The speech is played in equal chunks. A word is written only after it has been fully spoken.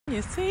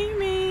you see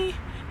me?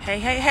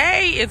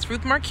 Hey, it's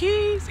Ruth Marquis,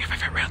 your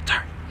favorite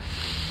realtor.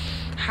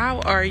 How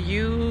are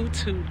you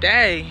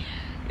today?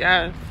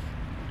 Yes.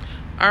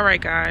 All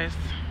right, guys.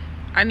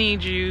 I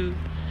need you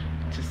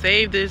to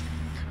save this,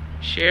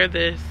 share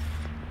this,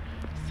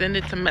 send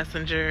it to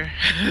Messenger.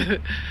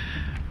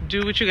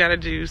 Do what you got to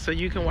do so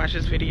you can watch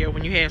this video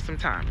when you have some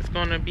time. It's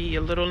going to be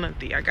a little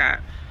lengthy. I got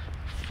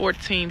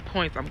 14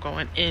 points I'm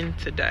going in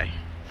today.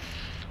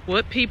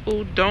 What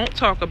people don't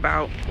talk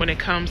about when it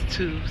comes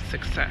to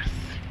success.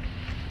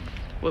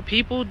 What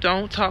people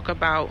don't talk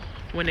about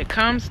when it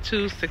comes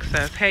to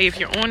success. Hey, if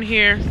you're on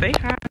here, say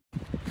hi.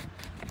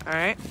 All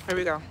right, here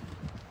we go.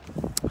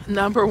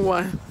 Number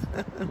one.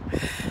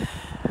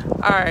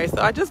 All right, so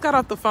I just got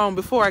off the phone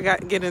before I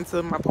get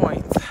into my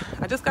points.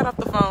 I just got off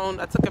the phone.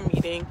 I took a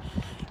meeting,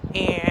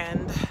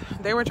 and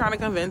they were trying to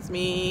convince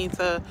me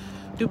to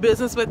do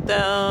business with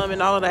them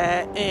and all of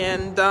that.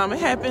 And it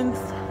happens,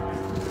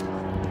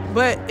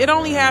 but it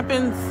only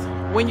happens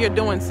when you're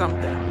doing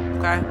something,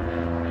 okay?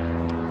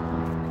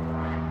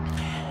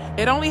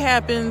 It only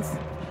happens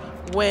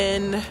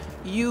when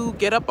you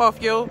get up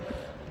off your,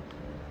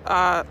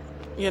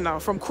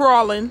 from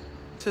crawling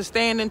to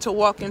standing to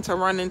walking to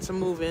running to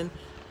moving.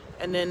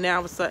 And then now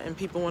all of a sudden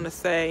people want to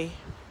say,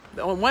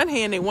 on one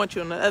hand, they want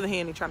you. On the other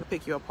hand, they're trying to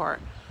pick you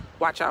apart.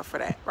 Watch out for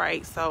that,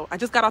 right? So I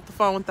just got off the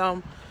phone with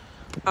them,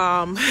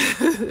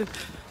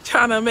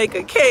 trying to make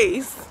a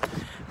case.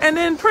 And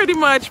then pretty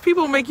much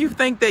people make you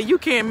think that you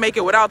can't make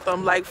it without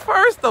them. Like,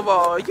 first of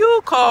all,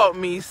 you called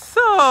me,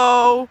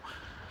 so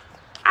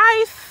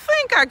I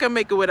think I can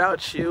make it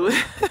without you.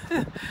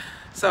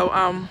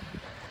 So,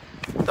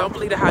 don't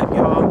believe the hype,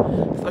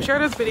 y'all. So share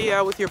this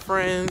video with your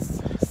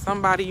friends.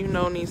 Somebody you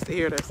know needs to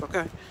hear this,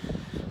 okay?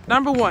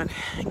 Number one,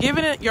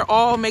 giving it your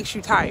all makes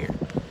you tired.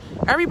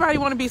 Everybody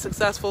want to be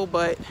successful,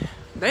 but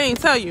they ain't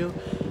tell you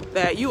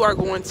that you are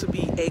going to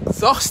be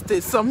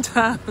exhausted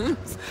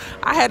sometimes.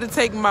 I had to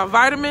take my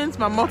vitamins,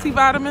 my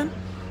multivitamin,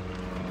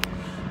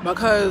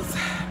 because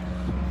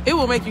it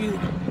will make you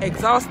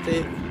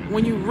exhausted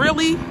when you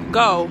really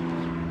go.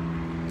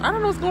 I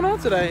don't know what's going on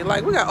today.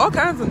 Like, we got all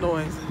kinds of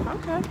noise.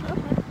 Okay.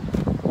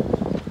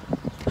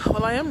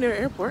 Well, I am near the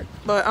airport,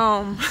 but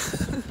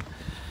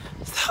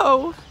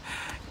so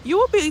you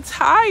will be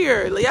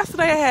tired.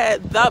 Yesterday I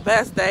had the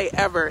best day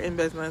ever in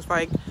business.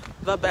 Like,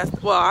 the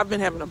best. Well, I've been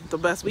having the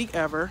best week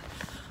ever,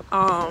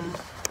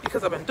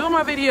 because I've been doing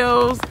my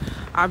videos.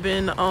 I've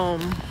been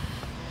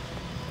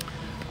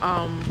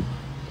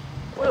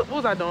what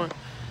was I doing?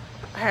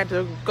 I had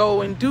to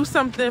go and do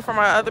something for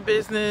my other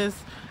business.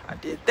 I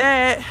did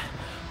that.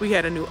 We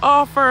had a new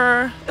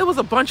offer. It was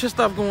a bunch of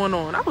stuff going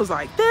on. I was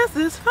like, this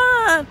is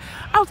fun.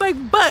 I was like,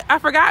 but I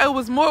forgot it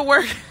was more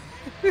work.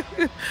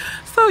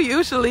 So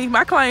usually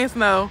my clients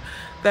know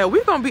that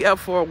we're gonna be up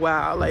for a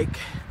while. Like,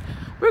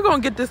 we're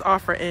gonna get this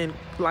offer in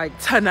like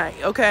tonight,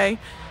 okay?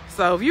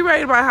 So if you're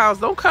ready to buy a house,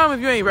 don't come if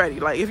you ain't ready.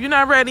 Like, if you're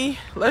not ready,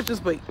 let's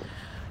just wait,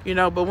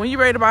 but when you're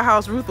ready to buy a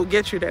house, Ruth will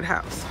get you that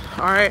house.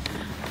 All right.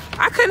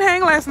 I couldn't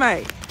hang last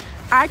night.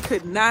 I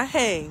could not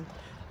hang.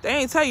 They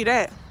ain't tell you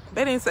that.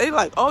 They didn't say,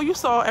 like, oh, you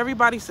saw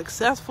everybody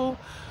successful.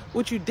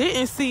 What you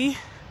didn't see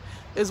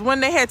is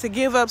when they had to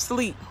give up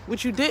sleep.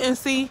 What you didn't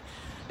see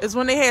is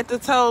when they had to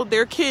tell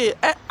their kid,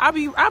 I'll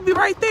be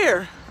right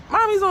there.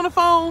 Mommy's on the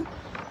phone,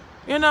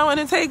 and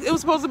it was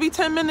supposed to be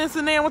 10 minutes,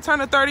 and then it would turn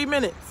to 30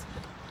 minutes.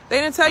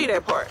 They didn't tell you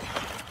that part.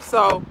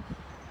 So,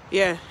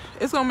 yeah,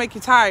 it's going to make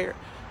you tired.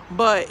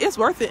 But it's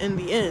worth it in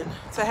the end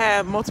to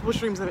have multiple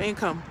streams of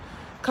income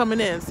coming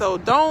in. So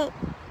don't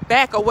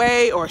back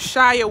away or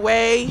shy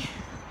away.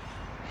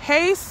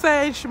 Hey,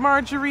 Sage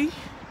Marjorie,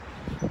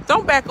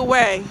 don't back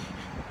away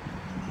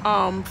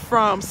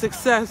from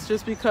success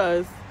just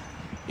because,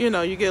 you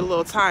get a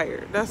little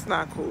tired. That's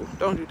not cool.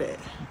 Don't do that.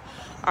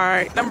 All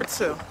right, number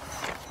two,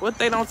 what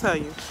they don't tell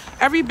you.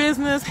 Every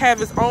business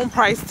have its own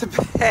price to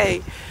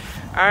pay.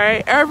 All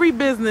right, every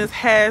business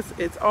has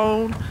its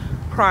own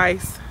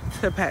price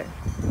to pay.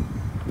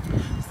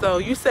 So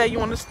you say you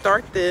want to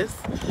start this,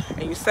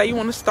 and you say you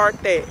want to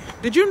start that.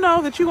 Did you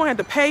know that you're going to have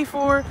to pay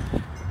for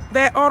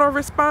that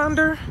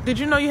autoresponder? Did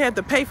you know you had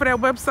to pay for that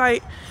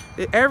website?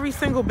 That every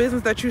single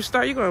business that you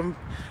start, you're going to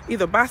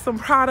either buy some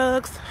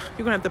products,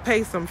 you're going to have to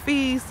pay some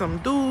fees, some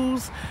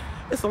dues.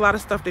 It's a lot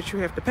of stuff that you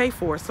have to pay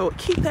for. So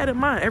keep that in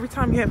mind every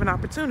time you have an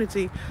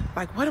opportunity.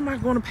 Like, what am I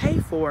going to pay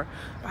for?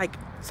 Like,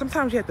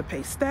 sometimes you have to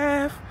pay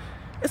staff.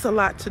 It's a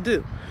lot to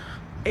do.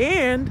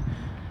 And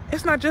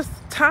it's not just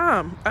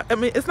time. I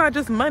mean, it's not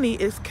just money.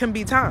 It can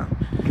be time.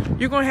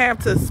 You're going to have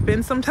to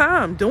spend some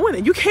time doing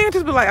it. You can't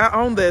just be like, I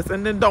own this,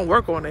 and then don't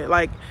work on it.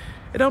 Like,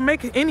 it don't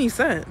make any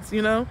sense,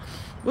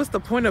 What's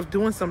the point of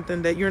doing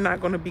something that you're not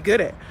going to be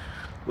good at?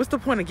 What's the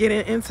point of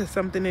getting into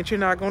something that you're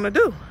not going to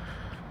do?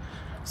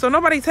 So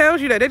nobody tells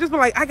you that. They just be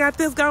like, I got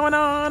this going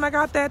on. I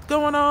got that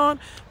going on.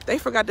 They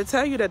forgot to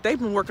tell you that they've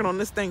been working on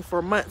this thing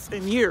for months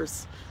and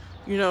years.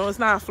 It's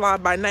not a fly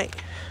by night.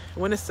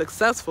 When it's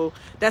successful,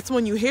 that's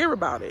when you hear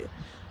about it.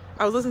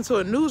 I was listening to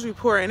a news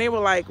report, and they were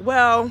like,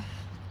 well,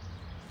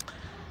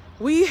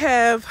 we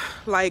have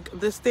like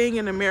this thing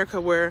in America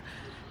where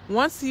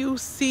once you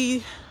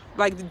see,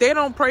 like, they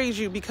don't praise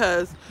you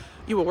because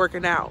you were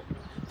working out.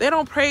 They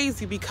don't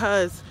praise you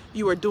because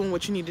you are doing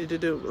what you needed to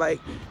do, like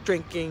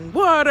drinking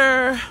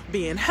water,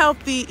 being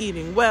healthy,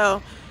 eating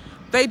well.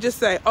 They just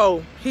say,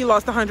 oh, he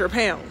lost 100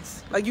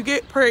 pounds. Like, you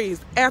get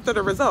praised after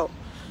the result.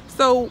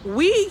 So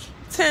we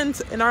tend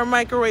to, in our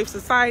microwave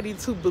society,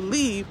 to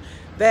believe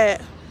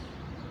that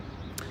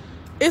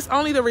it's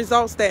only the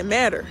results that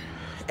matter.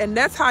 And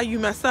that's how you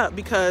mess up,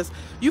 because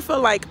you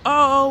feel like,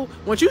 oh,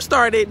 once you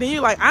started, then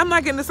you're like, I'm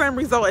not getting the same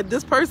result as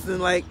this person.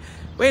 Like,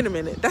 wait a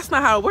minute, that's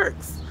not how it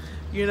works.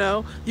 You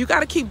know, you got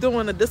to keep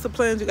doing the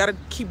disciplines. You got to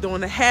keep doing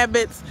the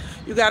habits.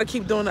 You got to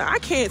keep doing I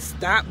can't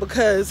stop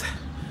because,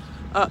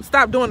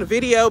 stop doing the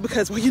video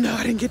because, well, you know,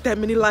 I didn't get that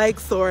many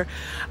likes, or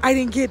I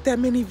didn't get that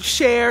many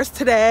shares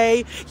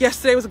today.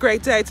 Yesterday was a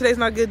great day. Today's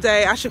not a good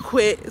day. I should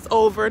quit. It's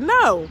over.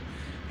 No,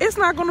 it's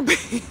not going to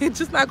be, it's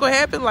just not going to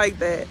happen like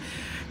that.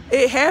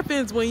 It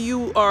happens when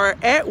you are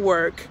at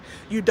work.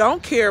 You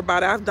don't care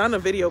about it. I've done a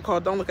video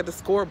called Don't Look at the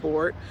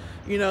Scoreboard.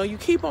 You know, you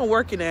keep on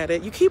working at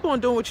it. You keep on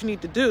doing what you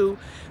need to do.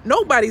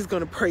 Nobody's going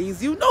to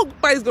praise you.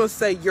 Nobody's going to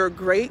say you're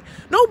great.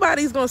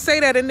 Nobody's going to say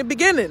that in the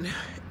beginning.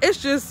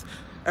 It's just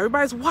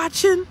everybody's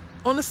watching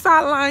on the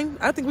sideline.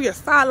 I think we are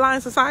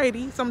sideline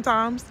society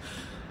sometimes,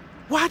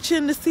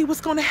 watching to see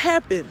what's going to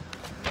happen.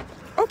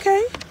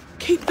 Okay,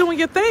 keep doing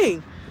your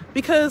thing,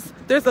 because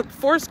there's a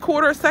first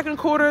quarter, second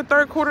quarter,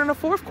 third quarter, and a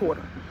fourth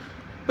quarter.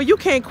 But you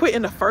can't quit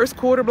in the first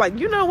quarter. Like,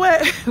 you know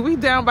what? We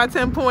down by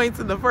 10 points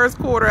in the first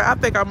quarter. I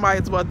think I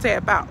might as well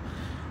tap out.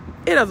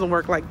 It doesn't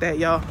work like that,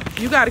 y'all.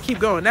 You got to keep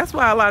going. That's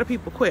why a lot of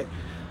people quit.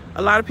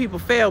 A lot of people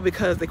fail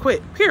because they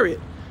quit,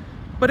 period.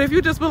 But if you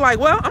just be like,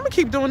 well, I'm going to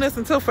keep doing this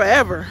until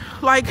forever.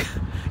 Like,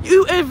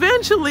 you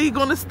eventually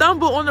going to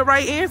stumble on the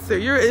right answer.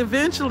 You're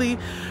eventually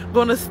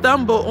going to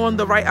stumble on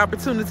the right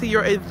opportunity.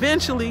 You're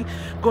eventually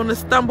going to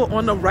stumble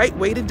on the right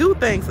way to do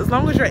things. As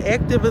long as you're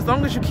active, as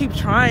long as you keep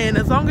trying,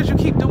 as long as you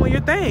keep doing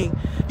your thing,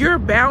 you're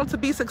bound to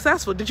be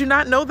successful. Did you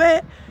not know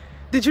that?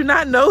 Did you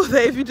not know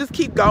that if you just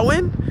keep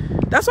going?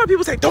 That's why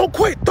people say, don't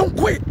quit, don't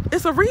quit.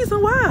 It's a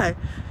reason why.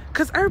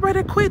 Because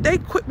everybody that quit, they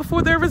quit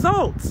before their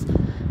results.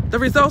 The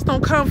results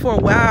don't come for a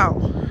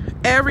while.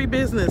 Every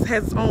business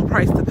has its own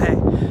price to pay.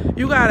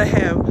 You got to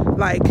have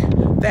like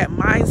that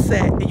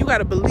mindset, and you got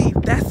to believe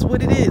that's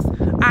what it is.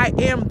 I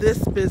am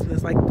this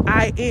business. Like,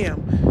 I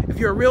am. If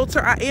you're a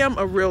realtor, I am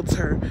a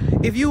realtor.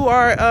 If you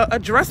are a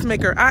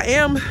dressmaker, I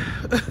am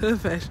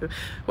fashion.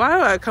 Why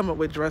do I come up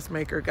with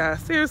dressmaker,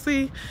 guys?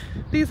 Seriously,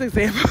 these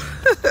examples.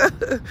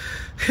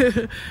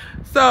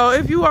 So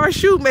if you are a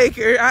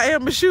shoemaker, I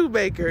am a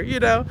shoemaker, you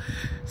know.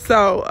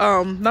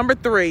 So number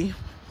 3,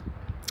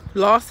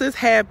 losses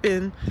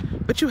happen,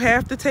 but you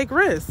have to take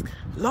risk.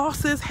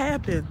 Losses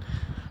happen,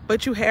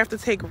 but you have to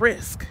take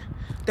risk.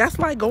 That's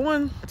like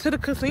going to the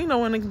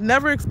casino and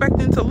never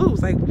expecting to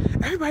lose. Like,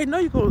 everybody know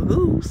you're going to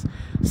lose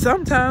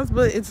sometimes,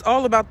 but it's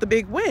all about the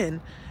big win.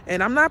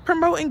 And I'm not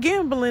promoting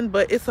gambling,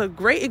 but it's a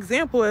great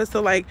example as to,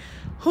 like,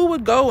 who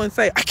would go and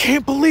say, I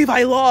can't believe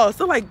I lost.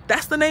 So, like,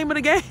 that's the name of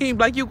the game.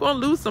 Like, you're going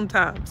to lose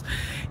sometimes.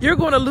 You're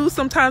going to lose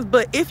sometimes,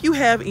 but if you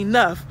have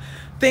enough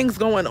things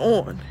going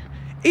on,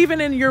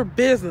 even in your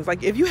business,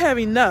 like, if you have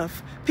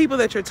enough people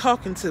that you're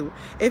talking to,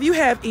 if you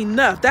have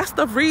enough, that's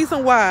the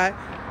reason why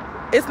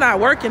it's not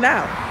working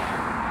out.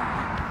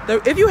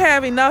 If you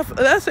have enough,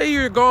 let's say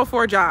you're going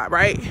for a job,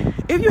 right?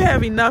 If you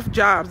have enough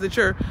jobs that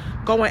you're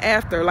going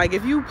after, like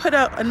if you put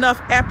out enough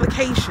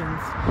applications,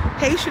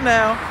 hey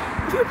Chanel,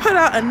 if you put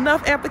out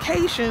enough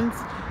applications,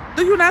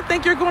 do you not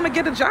think you're going to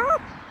get a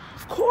job?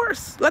 Of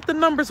course. Let the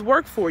numbers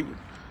work for you.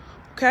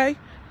 Okay?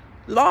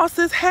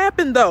 Losses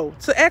happen though.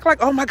 To act like,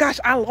 oh my gosh,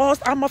 I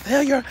lost, I'm a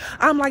failure,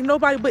 I'm like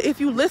nobody. But if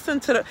you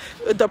listen to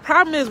the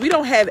problem is we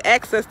don't have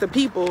access to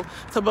people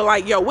to be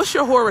like, yo, what's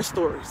your horror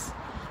stories?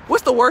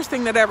 What's the worst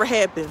thing that ever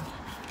happened?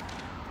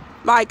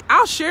 Like,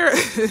 I'll share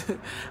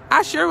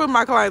I share with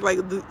my clients like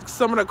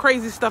some of the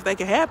crazy stuff that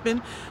can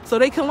happen so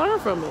they can learn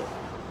from it.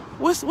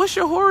 What's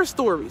your horror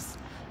stories?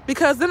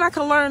 Because then I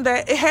can learn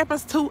that it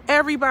happens to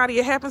everybody.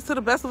 It happens to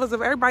the best of us.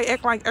 If everybody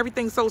act like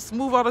everything's so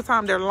smooth all the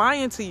time, they're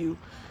lying to you.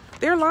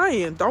 They're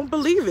lying. Don't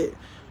believe it.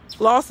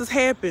 Losses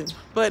happen.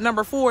 But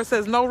number 4, it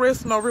says no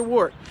risk, no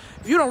reward.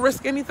 If you don't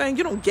risk anything,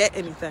 you don't get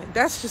anything.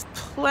 That's just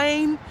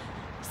plain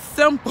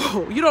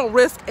simple. You don't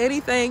risk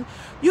anything,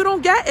 you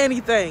don't get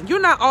anything. You're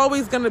not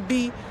always going to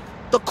be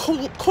the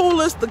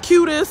coolest, the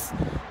cutest,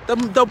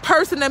 the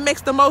person that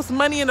makes the most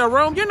money in the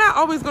room. You're not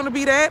always going to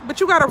be that, but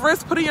you got to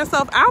risk putting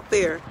yourself out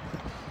there.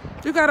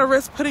 You got to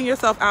risk putting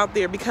yourself out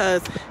there,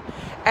 because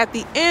at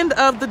the end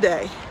of the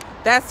day,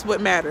 that's what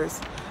matters.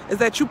 Is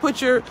that you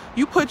put your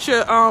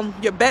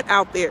bet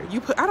out there.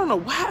 I don't know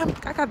why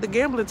I got the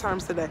gambling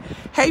terms today.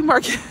 Hey,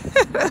 Marquis.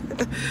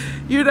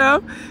 You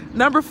know,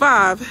 number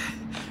 5,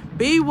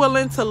 be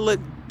willing to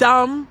look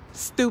dumb,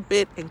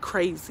 stupid, and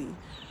crazy.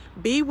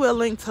 Be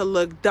willing to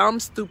look dumb,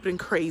 stupid, and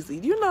crazy.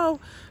 You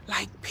know,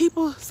 like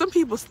some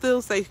people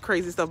still say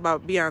crazy stuff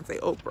about Beyonce,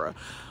 Oprah,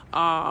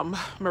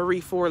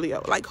 Marie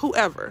Forleo, like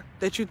whoever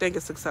that you think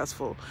is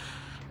successful.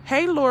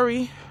 Hey,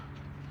 Lori,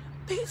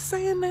 they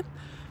saying that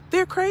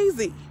they're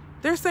crazy.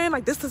 They're saying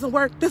like, this doesn't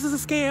work, this is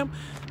a scam.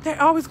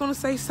 They're always going to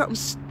say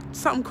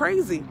something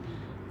crazy.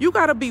 You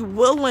got to be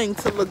willing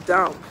to look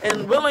dumb.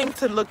 And willing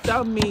to look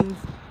dumb means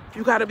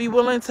you got to be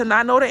willing to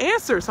not know the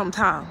answer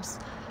sometimes,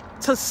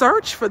 to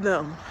search for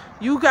them.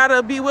 You got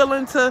to be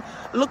willing to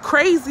look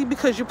crazy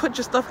because you put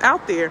your stuff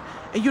out there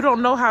and you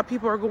don't know how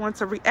people are going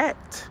to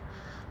react.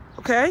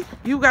 Okay?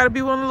 You got to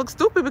be willing to look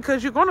stupid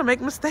because you're going to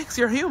make mistakes.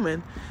 You're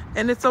human.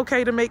 And it's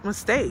okay to make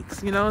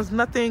mistakes. You know, there's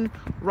nothing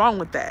wrong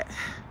with that.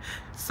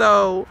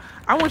 So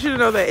I want you to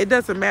know that it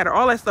doesn't matter.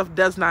 All that stuff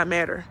does not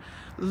matter.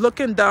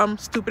 Looking dumb,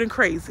 stupid, and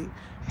crazy.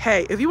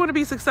 Hey, if you want to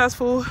be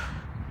successful,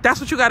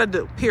 that's what you got to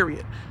do,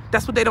 period.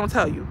 That's what they don't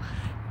tell you.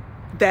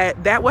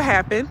 That will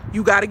happen.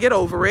 You got to get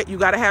over it. You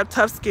got to have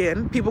tough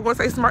skin. People are going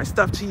to say smart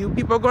stuff to you.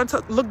 People are going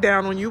to look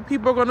down on you.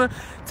 People are going to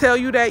tell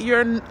you that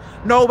you're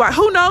nobody.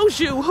 Who knows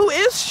you? Who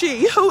is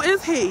she? Who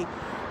is he?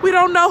 We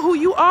don't know who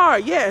you are.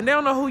 Yeah, and they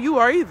don't know who you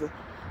are either.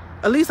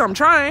 At least I'm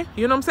trying.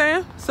 You know what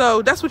I'm saying?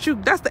 So that's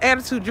the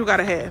attitude you got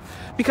to have.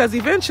 Because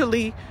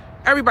eventually,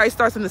 everybody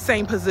starts in the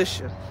same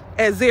position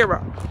at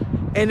 0.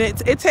 And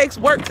it takes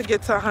work to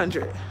get to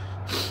 100. All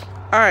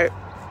right.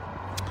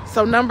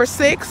 So number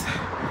 6,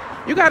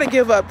 you got to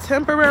give up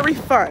temporary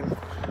fun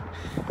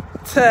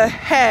to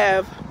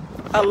have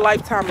a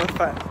lifetime of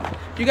fun.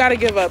 You got to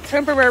give up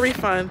temporary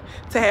fun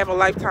to have a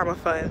lifetime of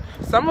fun.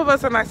 Some of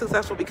us are not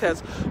successful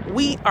because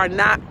we are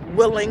not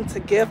willing to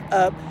give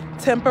up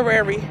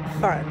temporary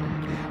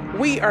fun.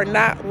 We are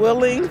not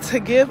willing to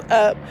give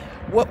up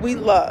what we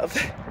love.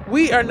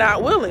 We are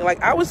not willing.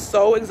 Like, I was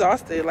so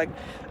exhausted. Like,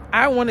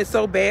 I wanted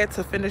so bad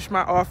to finish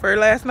my offer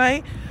last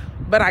night,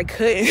 but I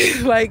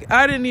couldn't. Like,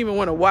 I didn't even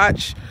want to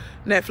watch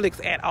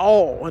Netflix at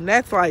all. And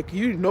that's like,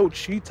 you know,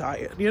 she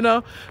tired, you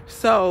know?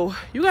 So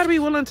you got to be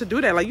willing to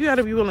do that. Like, you got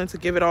to be willing to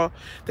give it all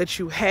that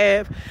you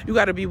have. You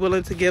got to be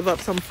willing to give up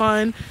some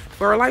fun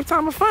for a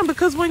lifetime of fun,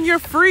 because when you're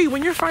free,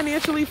 when you're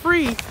financially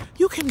free,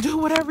 you can do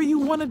whatever you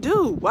want to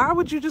do. Why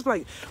would you just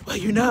like, well,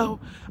 you know,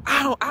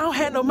 I don't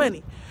have no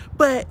money,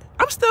 but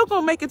I'm still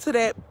going to make it to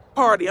that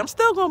party. I'm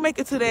still going to make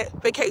it to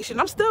that vacation.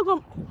 I'm still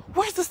going to...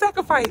 Where's the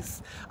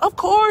sacrifice? Of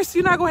course,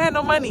 you're not going to have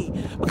no money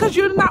because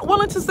you're not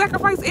willing to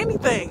sacrifice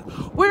anything.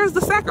 Where's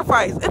the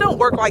sacrifice? It don't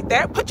work like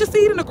that. Put your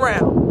seed in the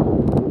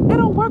ground. It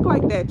don't work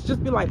like that. To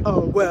just be like,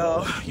 oh,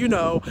 well, you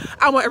know,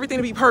 I want everything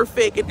to be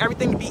perfect and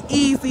everything to be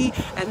easy,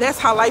 and that's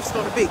how life's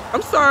going to be.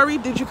 I'm sorry.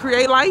 Did you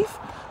create life?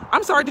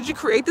 I'm sorry, did you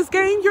create this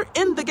game? You're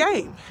in the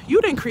game. You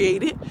didn't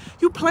create it.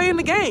 You playing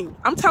the game.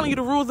 I'm telling you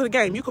the rules of the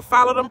game. You can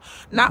follow them,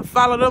 not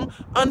follow them,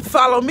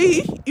 unfollow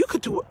me. You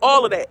could do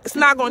all of that. It's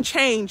not going to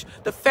change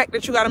the fact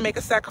that you got to make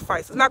a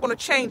sacrifice. It's not going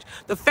to change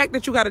the fact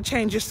that you got to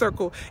change your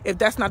circle if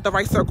that's not the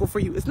right circle for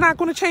you. It's not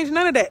going to change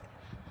none of that.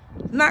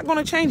 Not going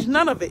to change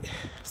none of it.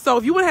 So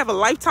if you want to have a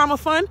lifetime of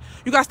fun,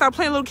 you got to stop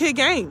playing little kid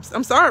games.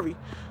 I'm sorry.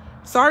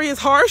 Sorry is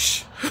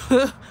harsh.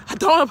 I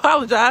don't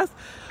apologize.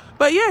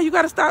 But yeah, you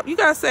got to stop. You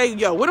got to say,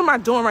 yo, what am I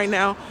doing right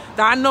now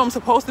that I know I'm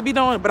supposed to be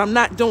doing, but I'm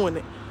not doing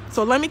it?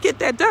 So let me get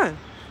that done.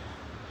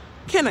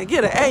 Can I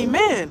get an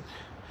amen?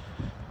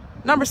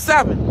 Number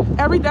 7,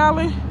 every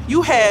dollar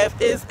you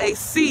have is a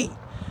seed.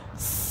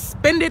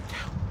 Spend it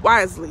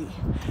wisely.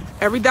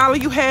 Every dollar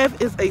you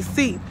have is a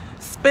seed.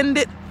 Spend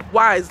it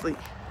wisely.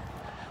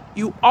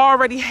 You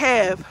already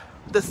have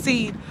the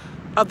seed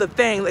of the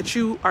thing that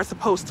you are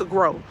supposed to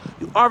grow.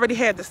 You already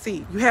have the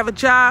seed. You have a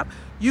job.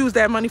 Use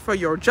that money for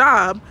your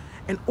job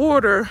in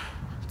order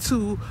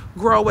to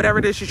grow whatever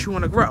it is that you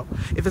want to grow.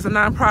 If it's a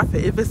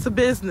nonprofit, if it's a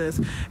business,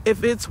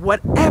 if it's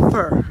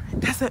whatever,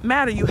 it doesn't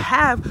matter. You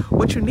have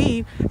what you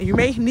need, and you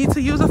may need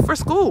to use it for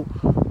school.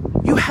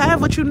 You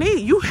have what you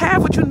need. You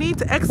have what you need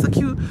to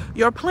execute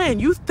your plan.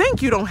 You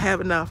think you don't have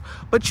enough,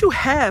 but you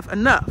have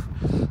enough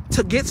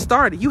to get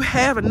started. You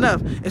have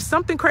enough. If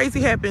something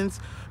crazy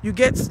happens, you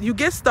get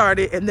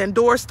started, and then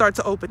doors start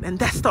to open, and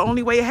that's the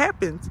only way it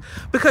happens,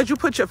 because you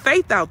put your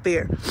faith out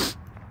there.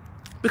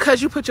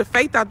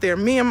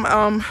 Me and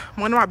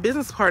one of my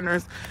business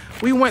partners,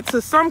 we went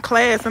to some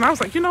class, and I was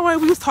like, you know what?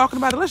 We was talking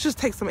about it. Let's just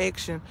take some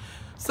action.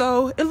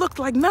 So it looked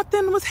like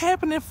nothing was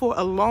happening for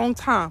a long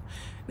time.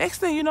 Next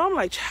thing you know, I'm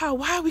like, child,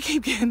 why do we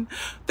keep getting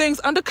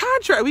things under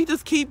contract? We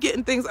just keep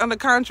getting things under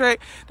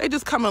contract. They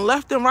just coming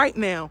left and right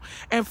now.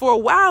 And for a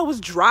while, it was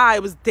dry.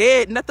 It was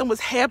dead. Nothing was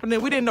happening.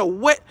 We didn't know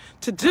what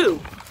to do.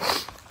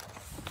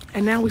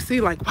 And now we see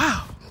like,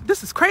 wow,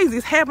 this is crazy.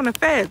 It's happening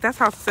fast. That's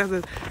how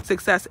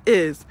success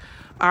is.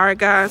 All right,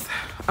 guys.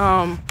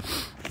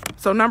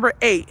 So number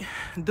 8,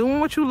 doing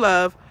what you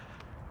love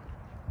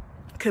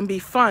can be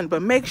fun,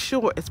 but make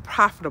sure it's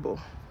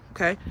profitable.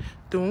 Okay?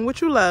 Doing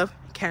what you love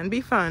can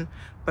be fun,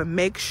 but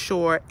make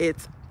sure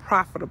it's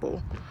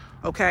profitable.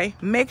 Okay?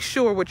 Make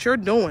sure what you're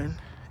doing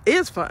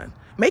is fun.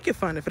 Make it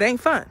fun if it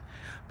ain't fun,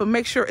 but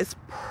make sure it's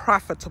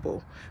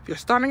profitable. If you're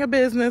starting a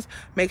business,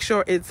 make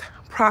sure it's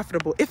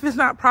profitable. If it's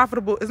not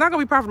profitable, it's not going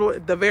to be profitable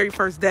the very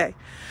first day,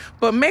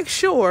 but make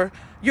sure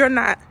you're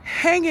not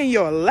hanging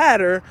your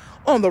ladder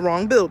on the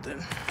wrong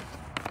building.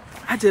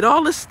 I did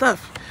all this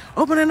stuff,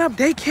 opening up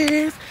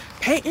daycares,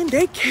 painting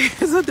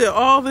daycares. I did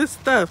all this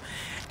stuff.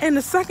 And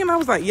the second I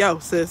was like, yo,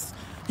 sis,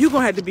 you're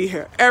going to have to be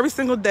here every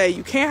single day.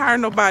 You can't hire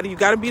nobody. You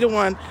got to be the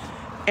one.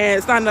 And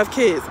it's not enough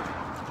kids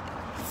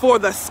for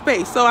the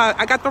space. So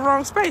I got the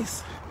wrong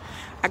space.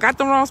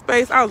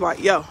 I was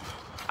like, yo,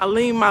 I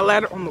leaned my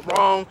ladder on the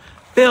wrong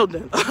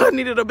building. I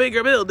needed a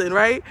bigger building,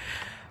 right?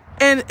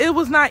 And it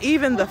was not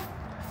even the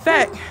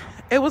fact.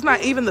 It was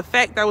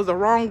the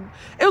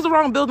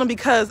wrong building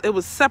because it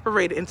was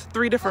separated into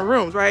 3 different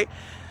rooms, right?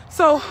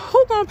 So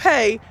who gonna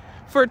pay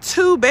for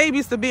 2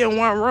 babies to be in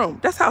one room?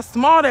 That's how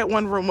small that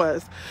one room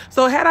was.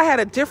 So had I had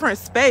a different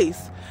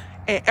space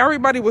and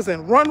everybody was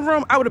in one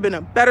room, I would have been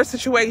in a better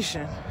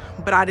situation.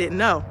 But I didn't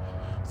know.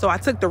 So I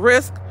took the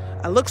risk.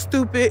 I looked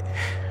stupid.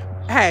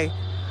 Hey,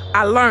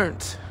 I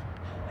learned.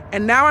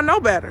 And now I know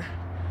better.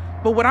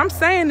 But what I'm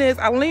saying is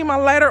I leaned my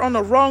ladder on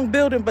the wrong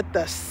building, but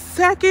the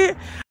second,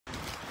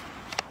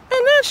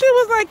 and then she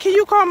was like, can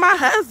you call my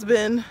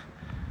husband?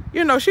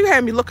 You know, she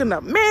had me looking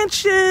up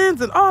mansions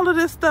and all of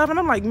this stuff. And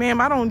I'm like,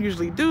 ma'am, I don't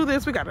usually do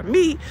this. We got to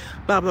meet,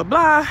 blah, blah,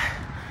 blah.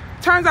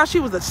 Turns out she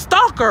was a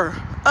stalker.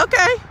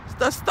 Okay.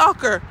 The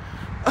stalker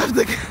of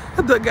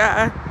the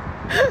guy.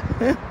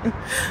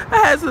 I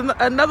had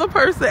another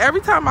person.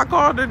 Every time I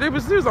called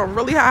her, she was on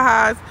really high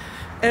highs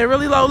and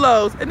really low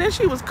lows. And then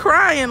she was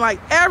crying like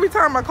every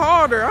time I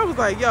called her. I was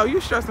like, yo,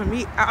 you stressing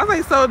me. I was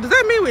like, so does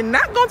that mean we're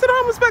not going to the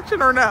home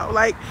inspection or no?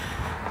 Like,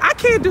 I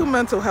can't do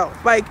mental health.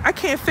 Like, I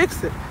can't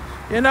fix it.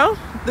 You know,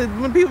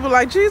 when people are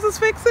like, Jesus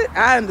fix it,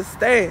 I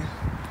understand.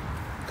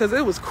 Because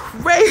it was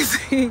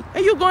crazy.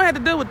 And you're going to have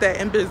to deal with that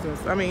in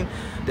business. I mean,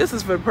 this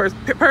is for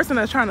the person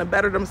that's trying to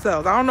better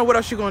themselves. I don't know what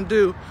else you're going to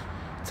do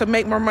to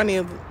make more money.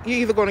 You're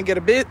either going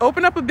to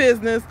open up a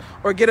business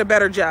or get a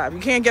better job. You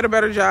can't get a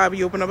better job,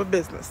 you open up a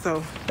business.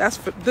 So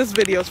this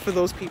video is for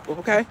those people,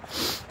 okay?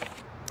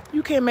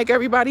 You can't make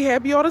everybody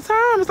happy all the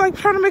time. It's like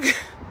trying to make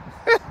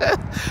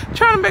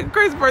a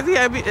crazy person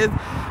happy is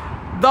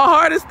the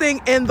hardest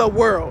thing in the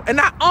world. And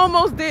I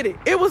almost did it.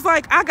 It was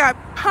like I got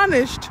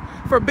punished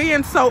for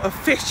being so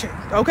efficient,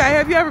 okay?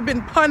 Have you ever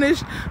been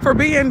punished for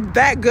being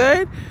that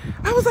good?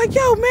 I was like,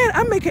 yo, man,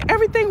 I'm making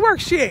everything work.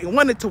 She ain't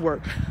want it to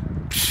work.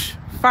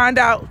 Find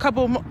out a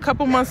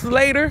couple months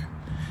later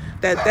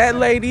that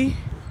lady,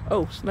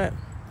 oh snap,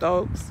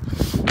 dogs.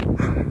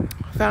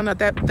 Found out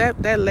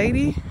that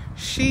lady,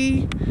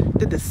 she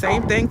did the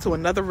same thing to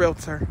another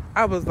realtor.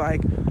 I was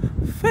like,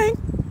 thank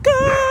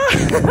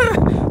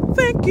God.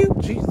 Thank you,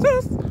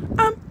 Jesus.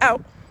 I'm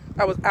out.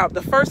 I was out.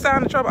 The first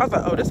sign of trouble, I was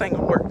like, oh, this ain't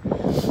gonna work.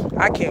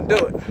 I can't do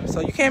it. So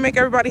you can't make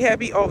everybody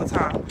happy all the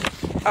time.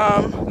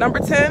 Number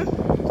 10,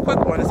 quick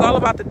one. It's all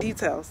about the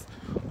details.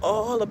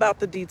 All about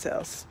the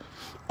details.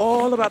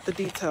 All about the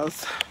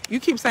details. You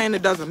keep saying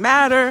it doesn't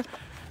matter.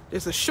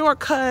 There's a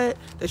shortcut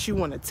that you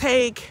want to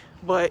take,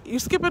 but you're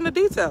skipping the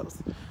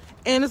details.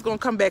 And it's going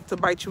to come back to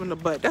bite you in the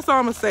butt. That's all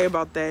I'm going to say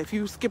about that. If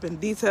you skipping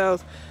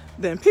details,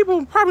 then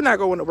people probably not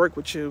going to want to work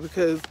with you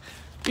because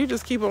you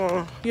just keep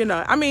on, you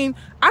know. I mean,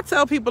 I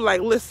tell people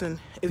like,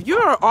 listen, if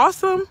you're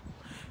awesome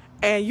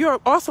and you're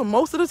awesome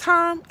most of the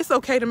time, it's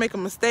okay to make a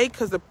mistake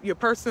because your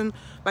person,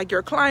 like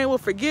your client, will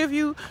forgive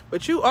you.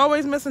 But you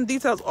always missing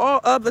details all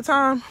of the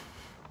time.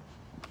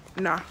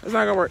 Nah, it's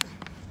not going to work.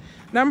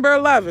 Number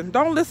 11,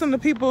 don't listen to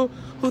people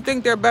who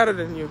think they're better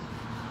than you.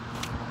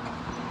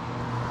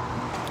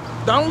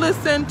 Don't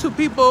listen to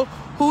people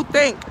who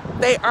think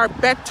they are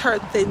better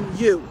than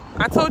you.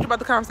 I told you about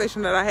the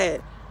conversation that I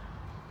had.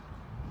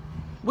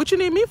 What you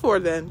need me for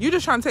then? You're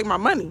just trying to take my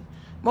money.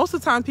 Most of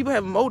the time, people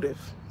have a motive.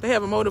 They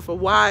have a motive for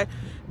why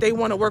they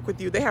want to work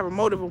with you. They have a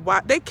motive of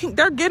why they're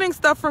getting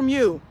stuff from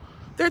you.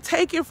 They're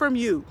taking from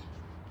you.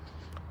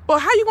 Well,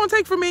 how you going to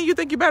take from me and you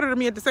think you're better than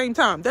me at the same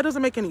time? That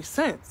doesn't make any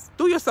sense.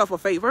 Do yourself a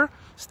favor.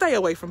 Stay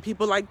away from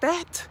people like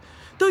that.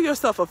 Do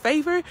yourself a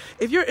favor.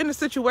 If you're in a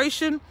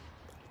situation,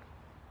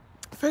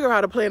 figure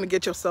out a plan to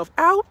get yourself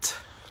out.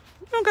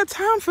 You don't got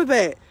time for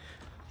that.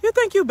 You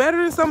think you're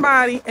better than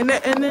somebody, and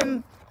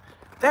then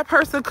that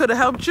person could have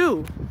helped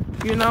you,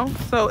 you know?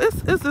 So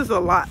it's just a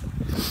lot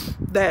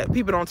that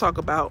people don't talk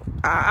about.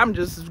 I'm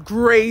just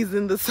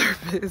grazing the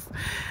surface.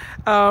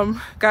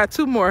 Got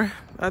three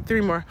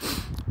more.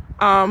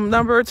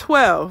 Number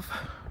 12.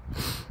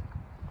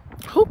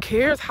 Who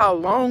cares how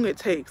long it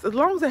takes? As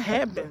long as it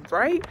happens,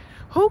 right?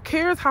 Who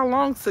cares how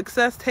long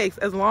success takes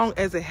as long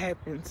as it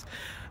happens?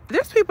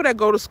 There's people that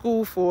go to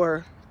school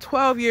for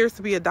 12 years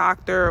to be a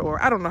doctor,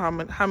 or I don't know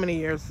how many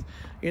years,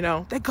 you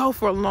know. They go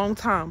for a long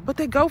time, but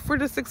they go for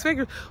the 6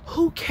 figures.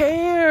 Who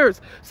cares?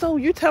 So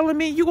you telling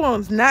me you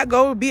going to not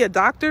go be a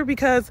doctor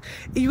because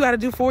you got to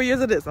do 4 years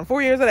of this and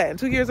 4 years of that and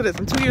 2 years of this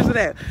and 2 years of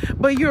that,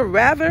 but you'd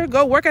rather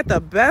go work at the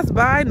Best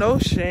Buy? No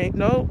shade,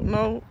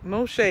 no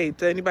shade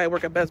to anybody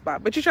work at Best Buy,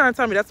 but you trying to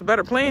tell me that's a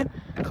better plan?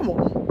 Come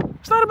on,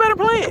 it's not a better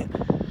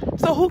plan.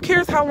 So who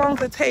cares how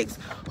long it takes?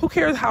 Who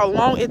cares how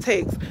long it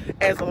takes?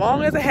 As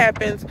long as it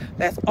happens,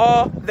 that's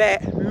all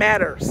that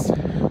matters.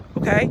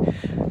 Okay?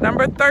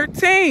 Number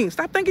 13,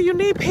 stop thinking you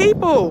need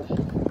people.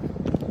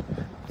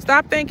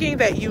 Stop thinking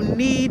that you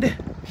need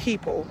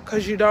people,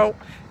 because you don't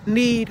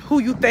need who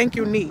you think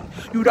you need.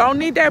 You don't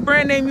need that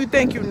brand name you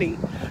think you need.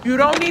 You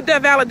don't need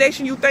that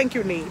validation you think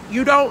you need.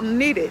 You don't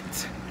need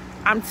it.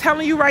 I'm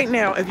telling you right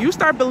now, if you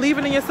start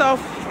believing in yourself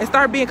and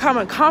start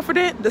becoming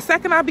confident, the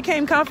second I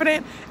became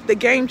confident, the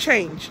game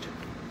changed.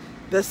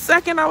 The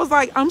second I was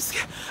like, I'm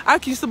scared. I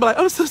used to be like,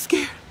 I'm so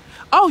scared.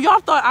 Oh, y'all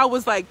thought I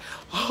was like,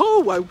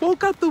 oh, I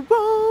woke up the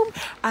womb.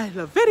 I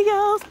love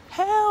videos.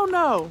 Hell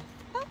no.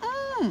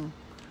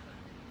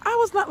 I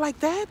was not like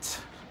that.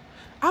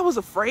 I was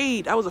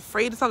afraid. I was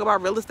afraid to talk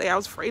about real estate. I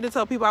was afraid to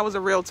tell people I was a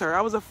realtor.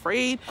 I was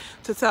afraid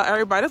to tell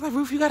everybody. It's like,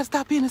 Ruth, you got to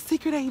stop being a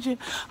secret agent.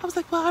 I was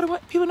like, well, I don't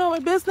want people to know my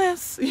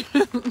business.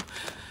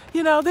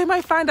 You know, they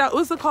might find out.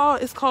 What's it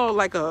called? It's called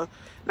like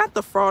not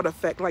the fraud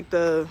effect, like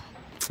the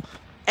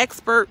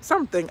expert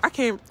something. I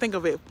can't think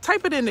of it.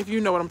 Type it in if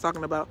you know what I'm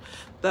talking about.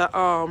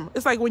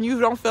 It's like when you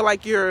don't feel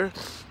like you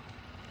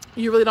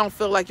really don't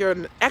feel like you're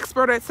an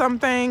expert at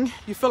something.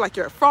 You feel like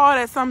you're a fraud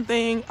at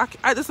something.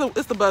 It's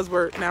the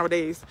buzzword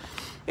nowadays.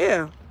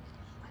 Yeah.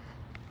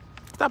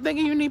 Stop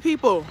thinking you need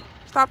people.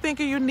 Stop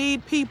thinking you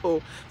need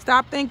people.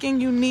 Stop thinking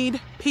you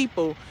need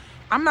people.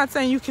 I'm not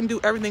saying you can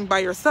do everything by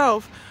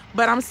yourself,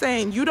 but I'm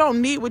saying you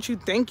don't need what you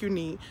think you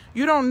need.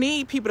 You don't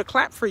need people to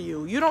clap for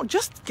you. You don't,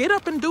 just get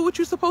up and do what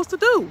you're supposed to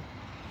do.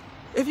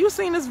 If you've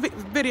seen this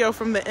video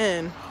from the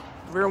end,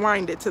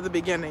 rewind it to the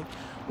beginning.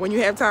 When you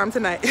have time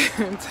tonight,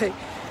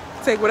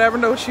 take whatever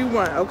notes you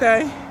want,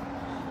 okay?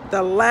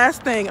 The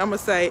last thing I'm gonna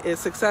say is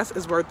success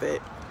is worth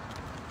it.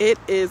 It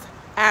is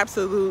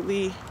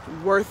absolutely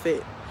worth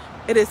it.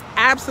 It is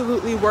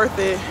absolutely worth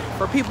it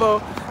for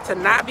people to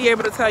not be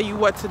able to tell you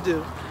what to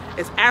do.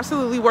 It's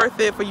absolutely worth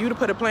it for you to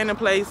put a plan in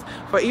place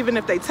for even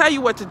if they tell you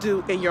what to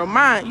do in your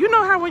mind. You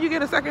know how when you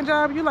get a second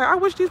job, you're like, I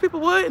wish these people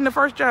would in the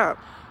first job.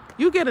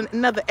 You get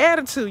another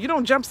attitude. You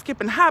don't jump,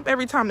 skip, and hop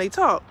every time they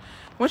talk.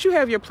 Once you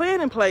have your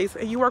plan in place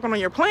and you're working on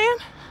your plan,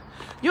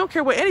 you don't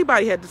care what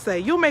anybody had to say.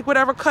 You'll make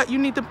whatever cut you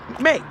need to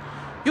make.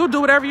 You'll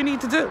do whatever you need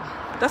to do.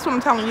 That's what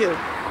I'm telling you.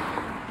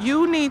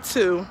 You need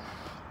to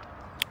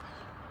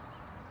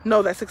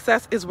know that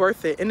success is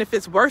worth it. And if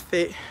it's worth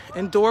it,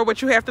 endure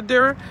what you have to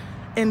do.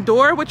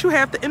 Endure what you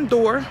have to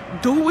endure.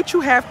 Do what you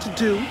have to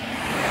do.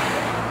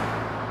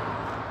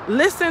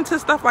 Listen to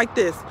stuff like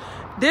this.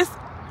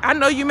 I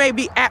know you may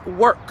be at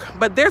work,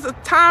 but there's a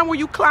time where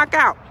you clock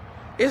out.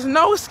 There's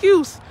no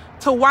excuse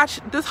to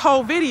watch this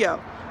whole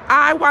video.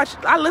 I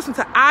listen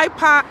to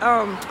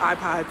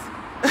iPods.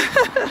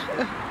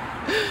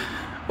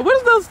 What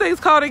is those things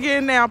called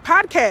again now?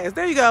 Podcasts.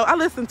 There you go. I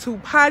listen to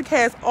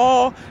podcasts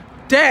all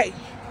day.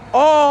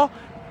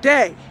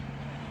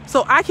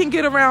 So I can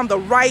get around the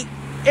right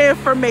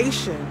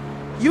information.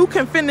 You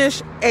can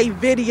finish a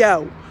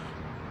video.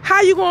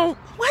 How you going?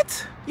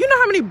 What? You know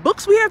how many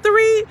books we have to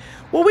read?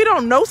 Well, we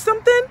don't know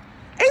something.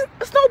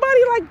 It's nobody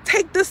like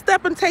take this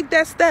step and take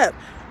that step.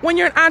 When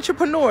you're an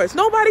entrepreneur, it's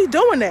nobody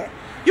doing that.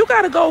 You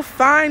got to go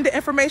find the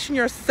information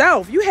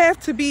yourself. You have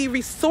to be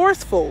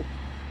resourceful.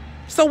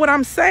 So what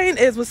I'm saying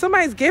is when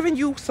somebody's giving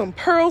you some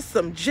pearls,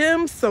 some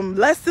gems, some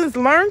lessons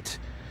learned,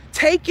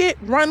 take it,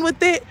 run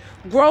with it,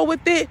 grow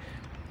with it,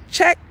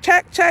 check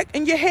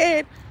in your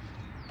head.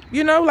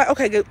 You know, like,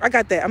 okay, good, I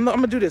got that. I'm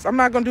going to do this. I'm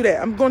not going to do that.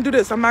 I'm going to do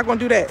this. I'm not going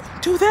to do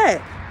that. Do that.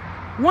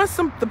 Once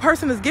the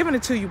person is giving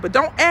it to you, but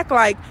don't act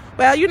like,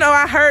 well, you know,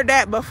 I heard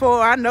that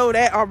before. I know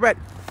that already.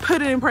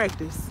 Put it in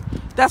practice.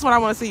 That's what I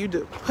want to see you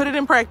do. Put it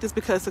in practice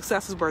because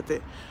success is worth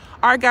it.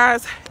 All right,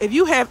 guys, if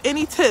you have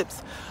any tips,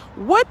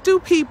 what do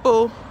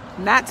people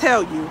not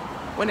tell you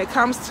when it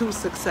comes to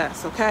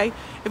success, okay?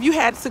 If you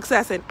had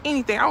success in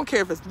anything, I don't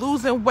care if it's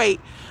losing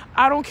weight.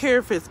 I don't care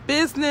if it's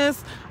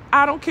business.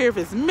 I don't care if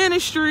it's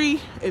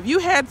ministry. If you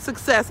had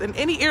success in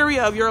any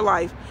area of your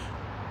life,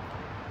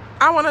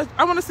 I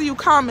want to see you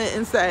comment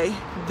and say,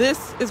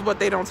 this is what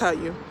they don't tell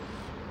you.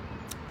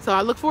 So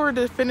I look forward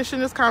to finishing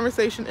this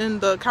conversation in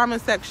the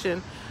comment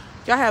section.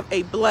 Y'all have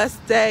a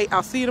blessed day.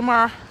 I'll see you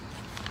tomorrow.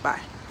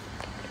 Bye.